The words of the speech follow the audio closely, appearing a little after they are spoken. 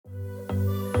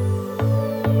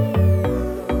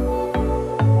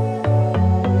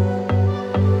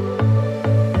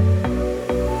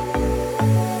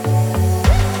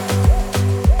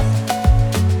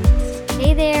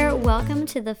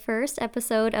to the first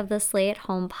episode of the Slay at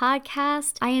Home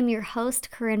podcast. I am your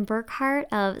host, Corinne Burghardt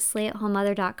of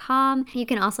SlayAtHomeMother.com. You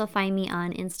can also find me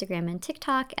on Instagram and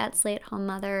TikTok at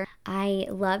SlayAtHomeMother. I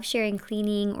love sharing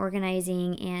cleaning,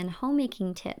 organizing, and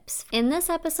homemaking tips. In this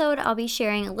episode, I'll be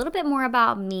sharing a little bit more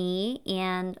about me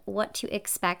and what to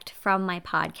expect from my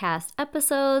podcast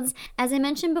episodes. As I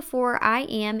mentioned before, I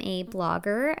am a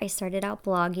blogger. I started out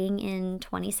blogging in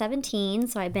 2017,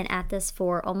 so I've been at this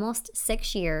for almost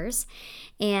 6 years.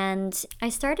 And I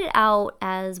started out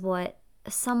as what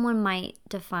someone might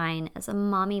define as a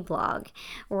mommy blog,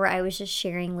 where I was just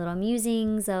sharing little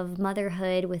musings of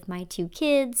motherhood with my 2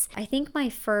 kids. I think my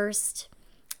first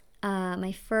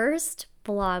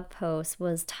blog post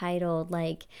was titled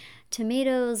like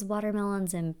tomatoes,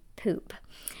 watermelons, and poop.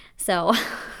 So,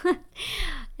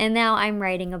 and now I'm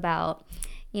writing about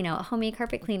homemade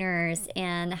carpet cleaners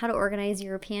and how to organize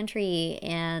your pantry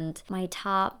and my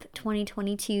top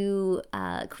 2022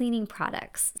 cleaning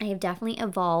products. I have definitely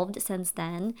evolved since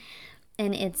then,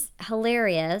 and it's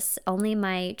hilarious. Only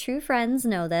my true friends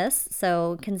know this,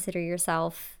 so consider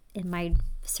yourself in my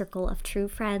circle of true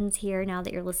friends here now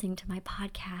that you're listening to my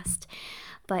podcast.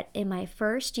 But in my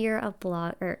first year of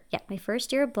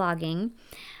blogging,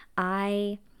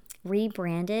 I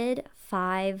rebranded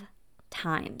 5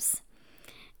 times.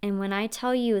 And when I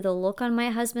tell you the look on my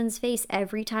husband's face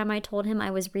every time I told him I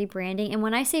was rebranding, and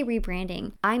when I say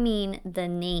rebranding, I mean the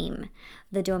name,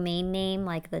 the domain name,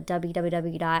 like the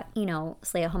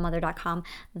www.slayathomemother.com,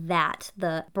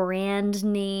 the brand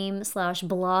name /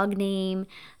 blog name,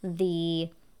 the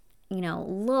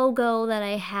logo that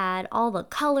I had, all the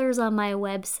colors on my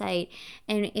website.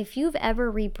 And if you've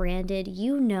ever rebranded,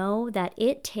 you know that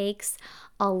it takes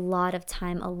a lot of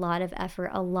time, a lot of effort,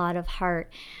 a lot of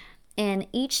heart. And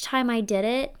each time I did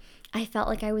it, I felt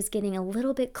like I was getting a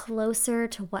little bit closer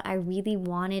to what I really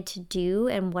wanted to do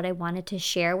and what I wanted to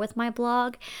share with my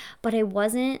blog, but I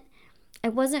wasn't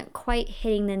quite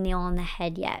hitting the nail on the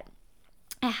head yet.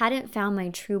 I hadn't found my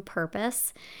true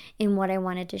purpose in what I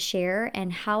wanted to share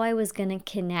and how I was going to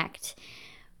connect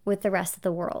with the rest of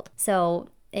the world. So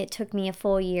it took me a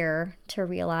full year to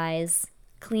realize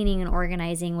cleaning and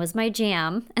organizing was my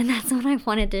jam, and that's what I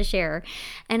wanted to share.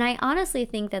 And I honestly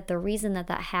think that the reason that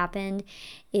happened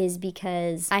is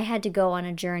because I had to go on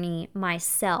a journey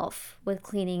myself with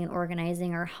cleaning and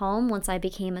organizing our home once I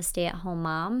became a stay-at-home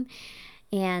mom.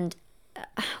 And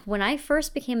when I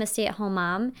first became a stay-at-home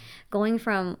mom, going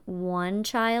from 1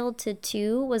 child to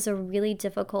 2 was a really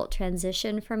difficult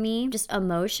transition for me, just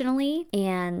emotionally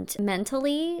and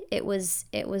mentally. It was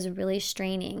really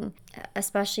straining,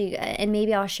 especially, and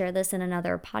maybe I'll share this in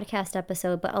another podcast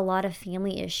episode, but a lot of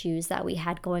family issues that we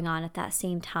had going on at that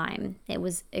same time. There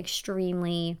was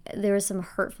some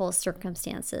hurtful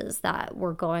circumstances that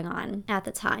were going on at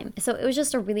the time. So it was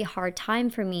just a really hard time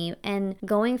for me, and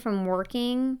going from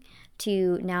working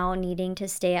to now needing to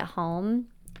stay at home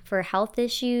for health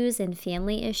issues and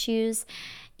family issues.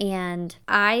 And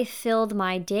I filled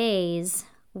my days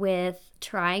with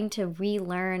trying to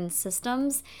relearn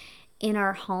systems in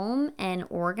our home and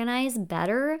organize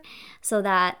better so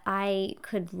that I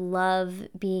could love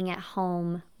being at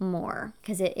home more,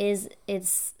 because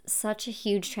it's such a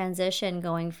huge transition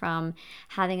going from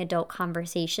having adult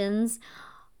conversations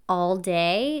all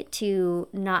day to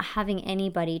not having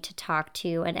anybody to talk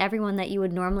to, and everyone that you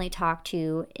would normally talk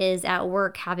to is at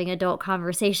work having adult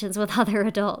conversations with other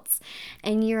adults,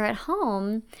 and you're at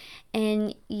home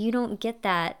and you don't get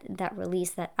that release,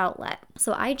 that outlet.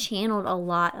 So I channeled a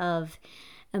lot of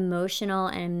emotional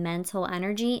and mental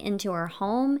energy into our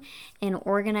home and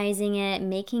organizing it,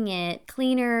 making it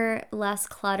cleaner, less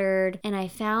cluttered, and I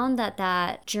found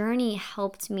that journey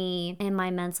helped me in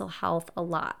my mental health a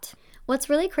lot. What's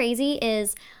really crazy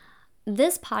is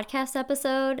this podcast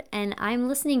episode, and I'm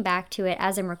listening back to it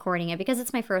as I'm recording it because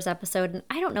it's my first episode and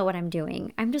I don't know what I'm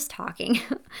doing. I'm just talking.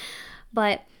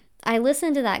 But I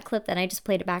listened to that clip that I just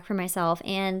played it back for myself,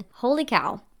 and holy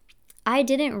cow, I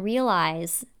didn't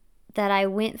realize that I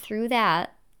went through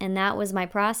that and that was my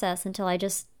process until I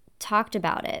just talked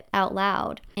about it out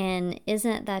loud. And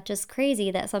isn't that just crazy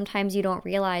that sometimes you don't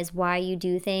realize why you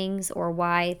do things, or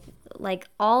why, like,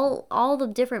 all the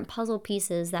different puzzle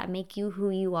pieces that make you who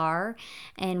you are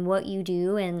and what you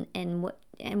do and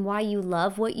why you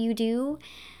love what you do.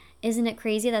 Isn't it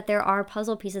crazy that there are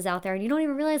puzzle pieces out there and you don't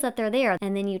even realize that they're there?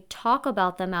 And then you talk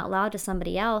about them out loud to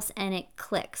somebody else and it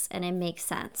clicks and it makes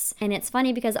sense. And it's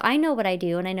funny because I know what I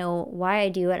do and I know why I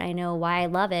do it. I know why I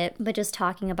love it. But just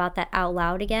talking about that out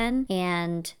loud again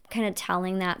and kind of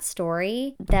telling that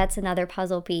story, that's another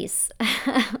puzzle piece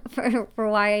for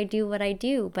why I do what I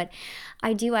do. But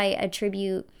I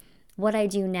attribute what I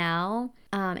do now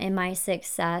in my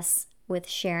success with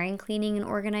sharing cleaning and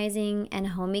organizing and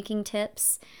homemaking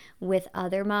tips with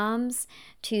other moms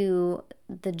to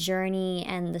the journey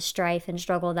and the strife and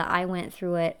struggle that I went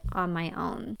through it on my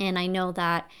own. And I know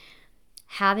that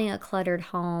having a cluttered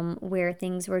home where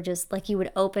things were just like you would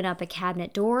open up a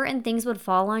cabinet door and things would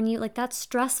fall on you, like that's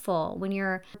stressful when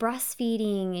you're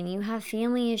breastfeeding and you have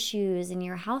family issues and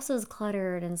your house is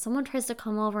cluttered and someone tries to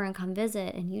come over and come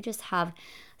visit and you just have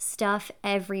stuff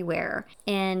everywhere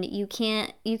and you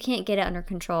can't get it under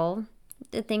control.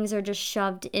 The things are just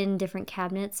shoved in different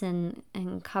cabinets and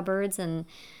cupboards and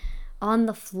on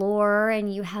the floor,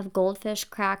 and you have goldfish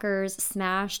crackers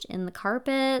smashed in the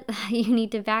carpet. You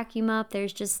need to vacuum up.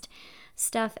 There's just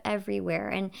stuff everywhere.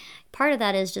 And part of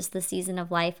that is just the season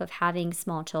of life of having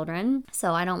small children.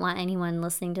 So I don't want anyone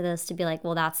listening to this to be like,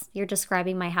 well, you're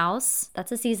describing my house.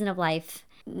 That's a season of life.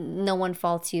 No one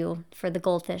faults you for the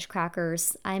goldfish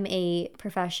crackers. I'm a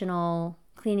professional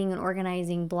cleaning and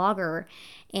organizing blogger,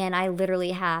 and I literally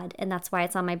had, and that's why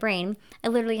it's on my brain, I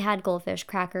literally had goldfish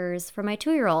crackers for my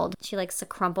 2-year-old. She likes to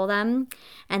crumple them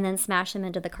and then smash them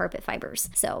into the carpet fibers.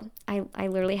 So I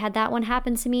literally had that one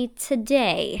happen to me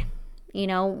today. You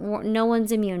know, no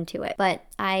one's immune to it. But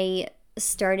I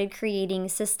started creating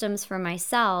systems for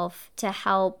myself to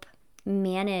help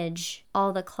manage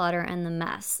all the clutter and the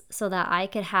mess so that I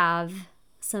could have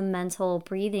some mental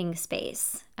breathing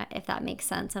space, if that makes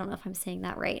sense. I don't know if I'm saying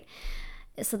that right.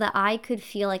 So that I could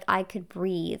feel like I could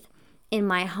breathe in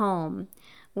my home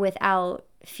without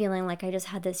feeling like I just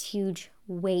had this huge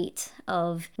weight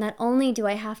of not only do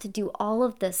I have to do all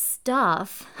of this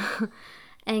stuff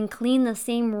and clean the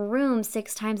same room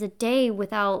 6 times a day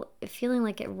without feeling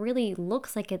like it really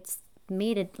looks like it's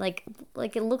made it like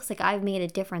it looks like I've made a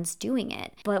difference doing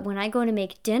it. But when I go to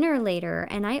make dinner later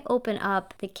and I open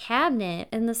up the cabinet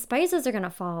and the spices are gonna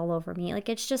fall all over me, like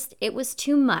it was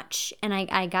too much. And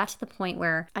I got to the point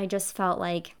where I just felt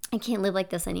like I can't live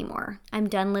like this anymore. I'm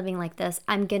done living like this.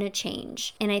 I'm gonna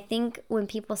change. And I think when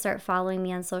people start following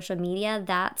me on social media,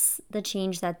 that's the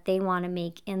change that they want to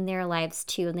make in their lives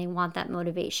too, and they want that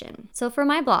motivation. So for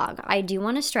my blog, I do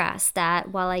want to stress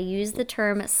that while I use the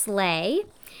term slay,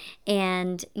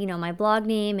 and my blog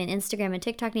name and Instagram and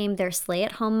TikTok name, they're Slay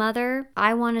at Home Mother,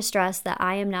 I want to stress that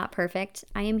I am not perfect.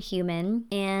 I am human,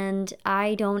 and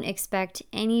I don't expect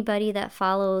anybody that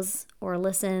follows or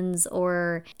listens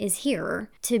or is here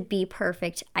to be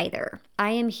perfect either.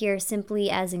 I am here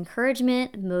simply as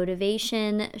encouragement,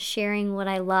 motivation, sharing what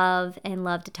I love and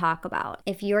love to talk about.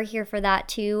 If you're here for that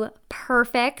too,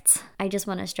 perfect. I just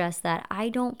want to stress that I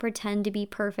don't pretend to be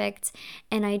perfect,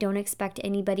 and I don't expect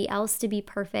anybody else to be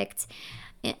perfect.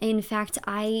 In fact,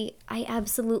 I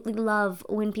absolutely love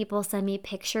when people send me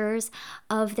pictures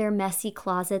of their messy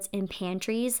closets and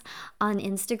pantries on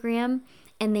Instagram.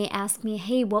 And they ask me,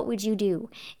 hey, what would you do?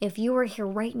 If you were here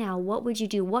right now, what would you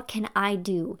do? What can I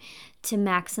do to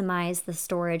maximize the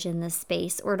storage in this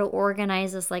space, or to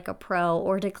organize this like a pro,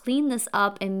 or to clean this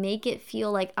up and make it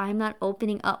feel like I'm not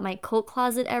opening up my coat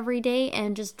closet every day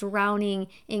and just drowning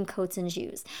in coats and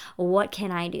shoes? What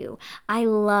can I do? I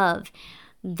love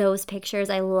those pictures.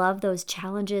 I love those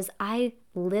challenges. I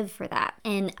live for that.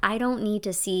 And I don't need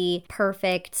to see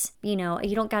perfect, you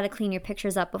don't got to clean your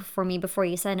pictures up for me before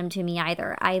you send them to me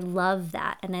either. I love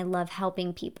that. And I love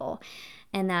helping people.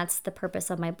 And that's the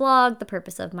purpose of my blog, the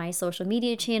purpose of my social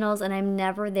media channels. And I'm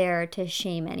never there to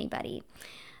shame anybody.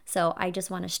 So I just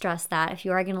want to stress that if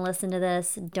you are going to listen to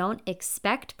this, don't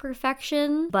expect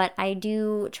perfection, but I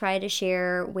do try to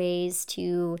share ways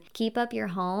to keep up your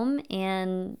home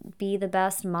and be the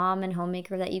best mom and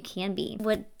homemaker that you can be.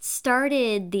 What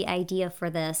started the idea for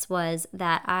this was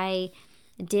that I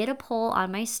did a poll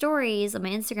on my stories, on my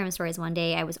Instagram stories one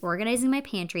day. I was organizing my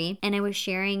pantry and I was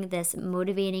sharing this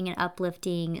motivating and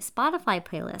uplifting Spotify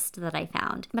playlist that I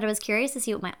found. But I was curious to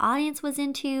see what my audience was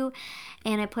into,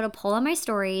 and I put a poll on my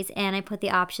stories, and I put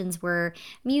the options were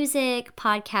music,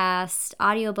 podcasts,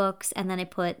 audiobooks, and then I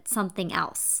put something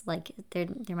else. Like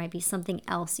there might be something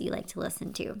else you like to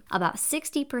listen to. About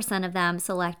 60% of them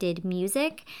selected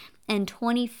music, and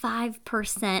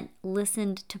 25%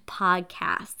 listened to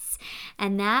podcasts.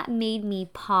 And that made me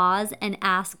pause and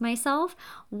ask myself,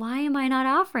 why am I not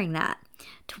offering that?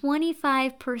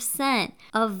 25%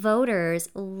 of voters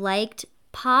liked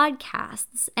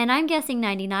podcasts. And I'm guessing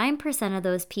 99% of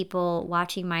those people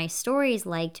watching my stories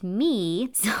liked me.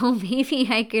 So maybe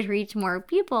I could reach more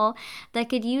people that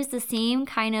could use the same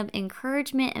kind of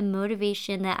encouragement and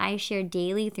motivation that I share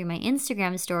daily through my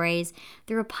Instagram stories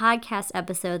through a podcast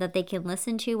episode that they can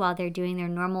listen to while they're doing their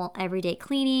normal everyday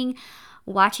cleaning,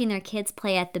 watching their kids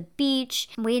play at the beach,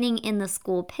 waiting in the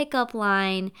school pickup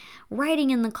line, riding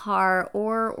in the car,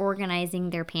 or organizing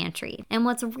their pantry. And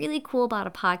what's really cool about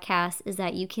a podcast is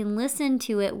that you can listen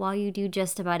to it while you do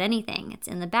just about anything. It's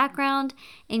in the background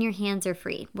and your hands are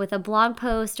free. With a blog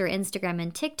post or Instagram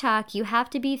and TikTok, you have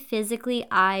to be physically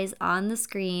eyes on the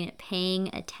screen,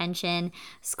 paying attention,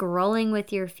 scrolling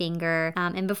with your finger.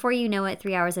 And before you know it,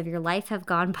 3 hours of your life have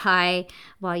gone by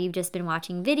while you've just been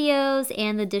watching videos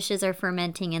and the dishes are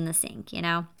fermenting in the sink, you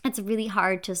know? It's really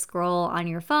hard to scroll on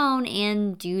your phone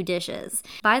and do dishes.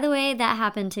 By the way, that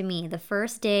happened to me. The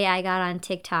first day I got on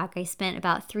TikTok, I spent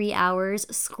about 3 hours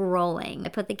scrolling. I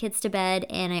put the kids to bed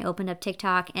and I opened up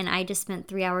TikTok and I just spent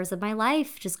 3 hours of my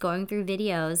life just going through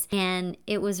videos. And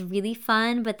it was really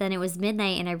fun, but then it was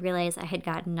midnight and I realized I had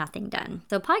gotten nothing done.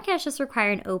 So podcasts just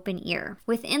require an open ear.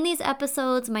 Within these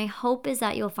episodes, my hope is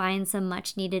that you'll find some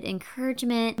much needed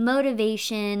encouragement,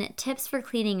 motivation, tips for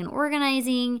cleaning and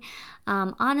organizing,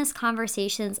 honest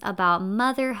conversations about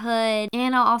motherhood,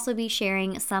 and I'll also be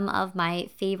sharing some of my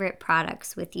favorite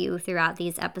products with you throughout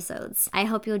these episodes. I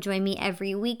hope you'll join me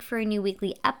every week for a new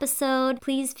weekly episode.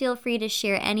 Please feel free to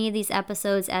share any of these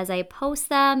episodes as I post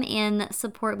them and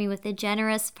support me with a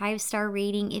generous 5-star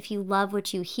rating if you love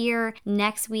what you hear.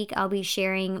 Next week, I'll be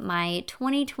sharing my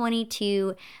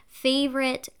 2022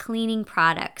 favorite cleaning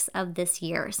products of this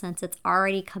year. Since it's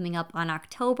already coming up on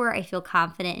October, I feel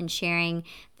confident in sharing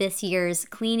this year's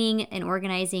cleaning and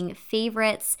organizing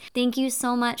favorites. Thank you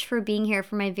so much for being here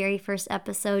for my very first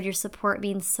episode. Your support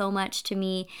means so much to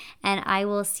me, and I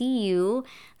will see you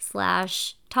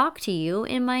 / talk to you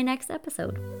in my next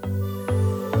episode.